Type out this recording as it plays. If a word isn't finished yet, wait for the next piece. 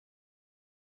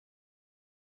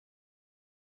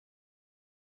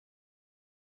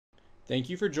Thank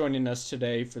you for joining us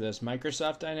today for this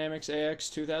Microsoft Dynamics AX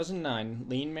 2009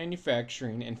 Lean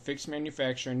Manufacturing and Fixed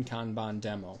Manufacturing Kanban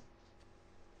demo.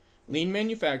 Lean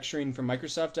Manufacturing for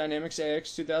Microsoft Dynamics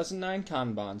AX 2009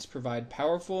 Kanbans provide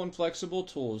powerful and flexible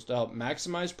tools to help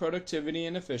maximize productivity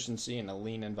and efficiency in a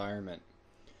lean environment.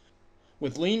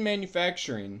 With lean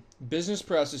manufacturing, business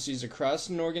processes across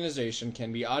an organization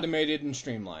can be automated and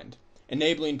streamlined,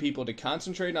 enabling people to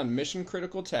concentrate on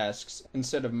mission-critical tasks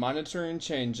instead of monitoring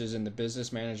changes in the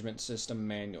business management system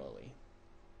manually.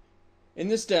 In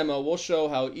this demo, we'll show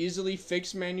how easily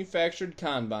fixed manufactured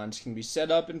Kanbans can be set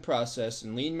up and processed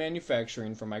in lean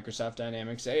manufacturing for Microsoft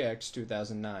Dynamics AX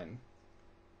 2009.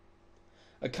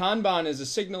 A Kanban is a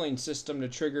signaling system to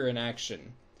trigger an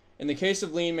action. In the case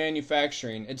of lean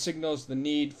manufacturing, it signals the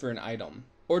need for an item,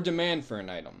 or demand for an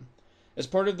item. As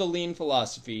part of the lean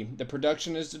philosophy, the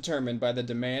production is determined by the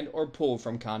demand or pull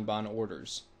from Kanban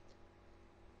orders.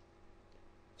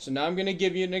 So now I'm going to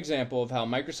give you an example of how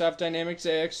Microsoft Dynamics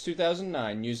AX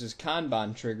 2009 uses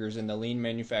Kanban triggers in the lean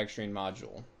manufacturing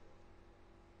module.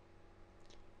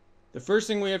 The first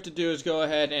thing we have to do is go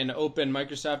ahead and open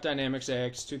Microsoft Dynamics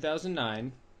AX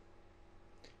 2009.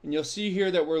 And you'll see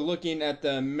here that we're looking at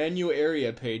the menu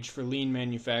area page for lean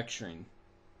manufacturing.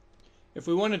 If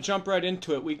we want to jump right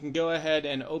into it, we can go ahead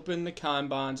and open the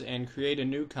Kanbans and create a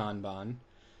new Kanban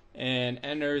and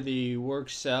enter the work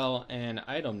cell and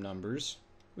item numbers.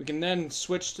 We can then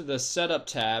switch to the Setup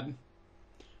tab, and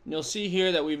you'll see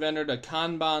here that we've entered a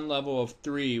Kanban level of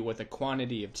 3 with a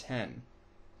quantity of 10.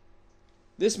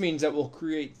 This means that we'll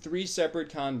create 3 separate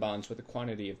Kanbans with a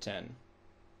quantity of 10.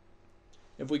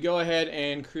 If we go ahead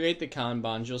and create the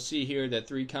Kanbans, you'll see here that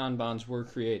 3 Kanbans were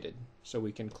created, so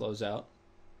we can close out.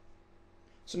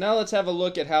 So now let's have a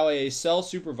look at how a cell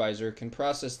supervisor can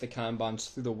process the Kanbans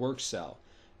through the work cell.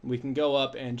 We can go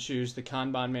up and choose the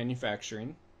Kanban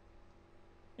manufacturing.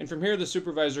 And from here the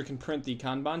supervisor can print the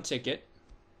Kanban ticket.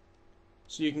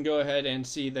 So you can go ahead and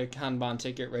see the Kanban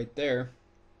ticket right there.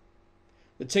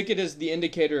 The ticket is the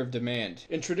indicator of demand.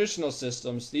 In traditional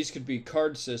systems, these could be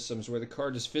card systems where the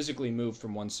card is physically moved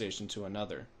from one station to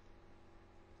another.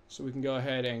 So we can go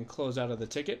ahead and close out of the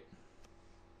ticket.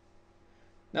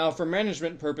 Now for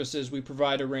management purposes, we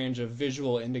provide a range of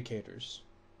visual indicators.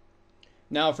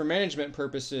 Now for management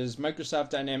purposes, Microsoft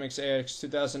Dynamics AX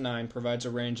 2009 provides a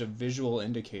range of visual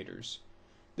indicators.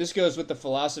 This goes with the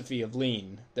philosophy of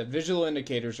Lean, that visual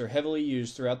indicators are heavily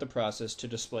used throughout the process to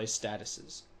display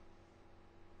statuses.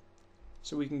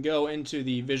 So we can go into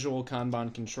the visual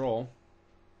Kanban control.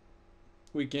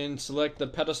 We can select the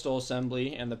pedestal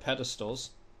assembly and the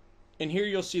pedestals. And here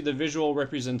you'll see the visual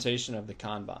representation of the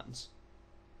Kanbans.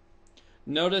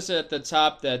 Notice at the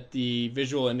top that the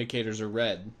visual indicators are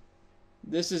red.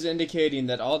 This is indicating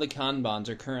that all the Kanbans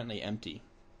are currently empty.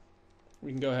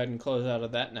 We can go ahead and close out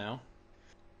of that now.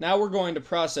 Now we're going to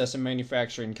process a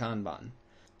manufacturing Kanban.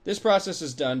 This process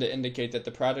is done to indicate that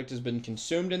the product has been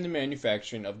consumed in the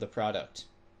manufacturing of the product.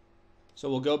 So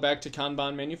we'll go back to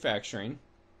Kanban manufacturing.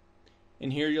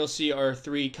 And here you'll see our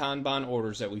 3 Kanban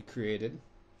orders that we created.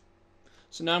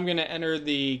 So now I'm going to enter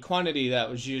the quantity that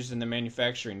was used in the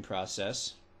manufacturing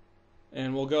process.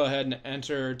 And we'll go ahead and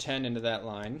enter 10 into that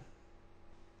line.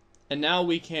 And now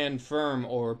we can firm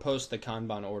or post the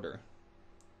Kanban order.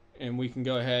 And we can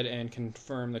go ahead and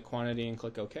confirm the quantity and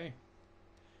click OK.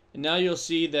 And now you'll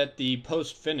see that the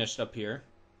post finished up here.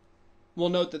 We'll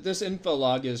note that this info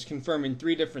log is confirming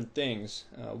 3 different things.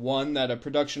 1, that a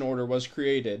production order was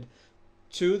created.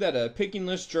 2, that a picking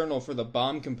list journal for the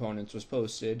BOM components was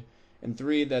posted. And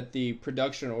 3, that the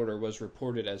production order was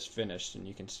reported as finished, and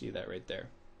you can see that right there.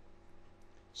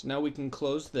 So now we can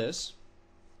close this.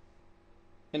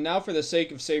 And now for the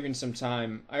sake of saving some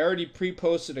time, I already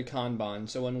pre-posted a Kanban,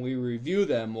 so when we review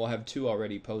them, we'll have 2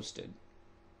 already posted.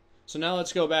 So now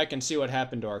let's go back and see what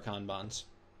happened to our Kanbans.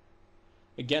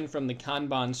 Again, from the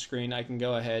Kanban screen, I can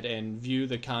go ahead and view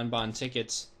the Kanban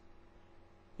tickets.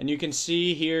 And you can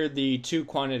see here the 2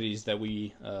 quantities that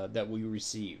we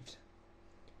received.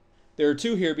 There are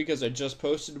 2 here because I just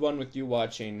posted one with you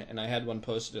watching, and I had one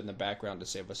posted in the background to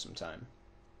save us some time.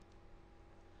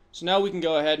 So now we can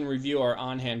go ahead and review our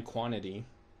on-hand quantity,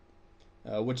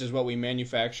 which is what we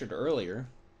manufactured earlier.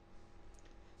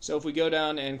 So if we go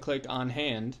down and click on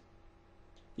hand,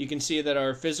 you can see that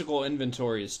our physical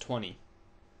inventory is 20.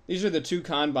 These are the 2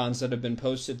 Kanbans that have been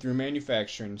posted through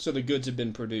manufacturing, so the goods have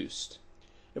been produced.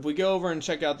 If we go over and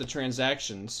check out the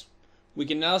transactions, we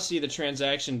can now see the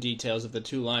transaction details of the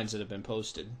 2 lines that have been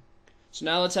posted. So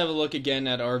now let's have a look again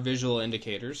at our visual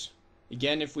indicators.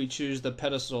 Again, if we choose the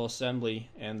pedestal assembly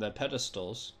and the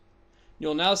pedestals,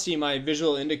 you'll now see my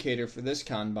visual indicator for this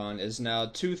Kanban is now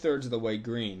 2/3 of the way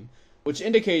green, which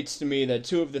indicates to me that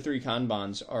 2 of the 3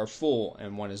 Kanbans are full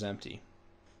and 1 is empty.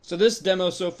 So this demo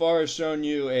so far has shown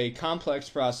you a complex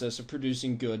process of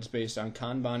producing goods based on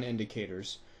Kanban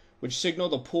indicators, which signal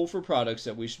the pull for products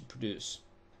that we should produce.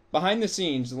 Behind the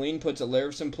scenes, Lean puts a layer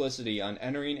of simplicity on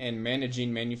entering and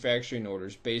managing manufacturing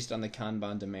orders based on the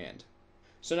Kanban demand.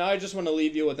 So now I just want to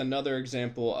leave you with another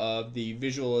example of the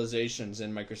visualizations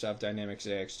in Microsoft Dynamics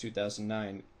AX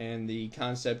 2009 and the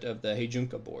concept of the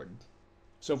Heijunka board.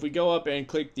 So if we go up and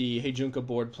click the Heijunka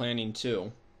board planning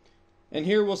 2, and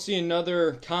here we'll see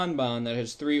another Kanban that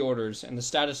has 3 orders and the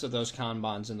status of those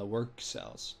Kanbans in the work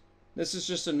cells. This is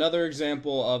just another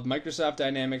example of Microsoft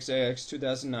Dynamics AX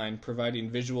 2009 providing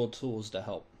visual tools to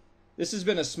help. This has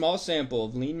been a small sample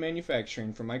of lean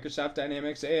manufacturing for Microsoft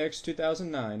Dynamics AX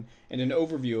 2009 and an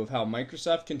overview of how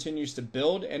Microsoft continues to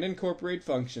build and incorporate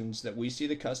functions that we see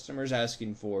the customers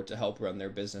asking for to help run their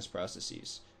business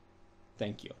processes.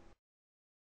 Thank you.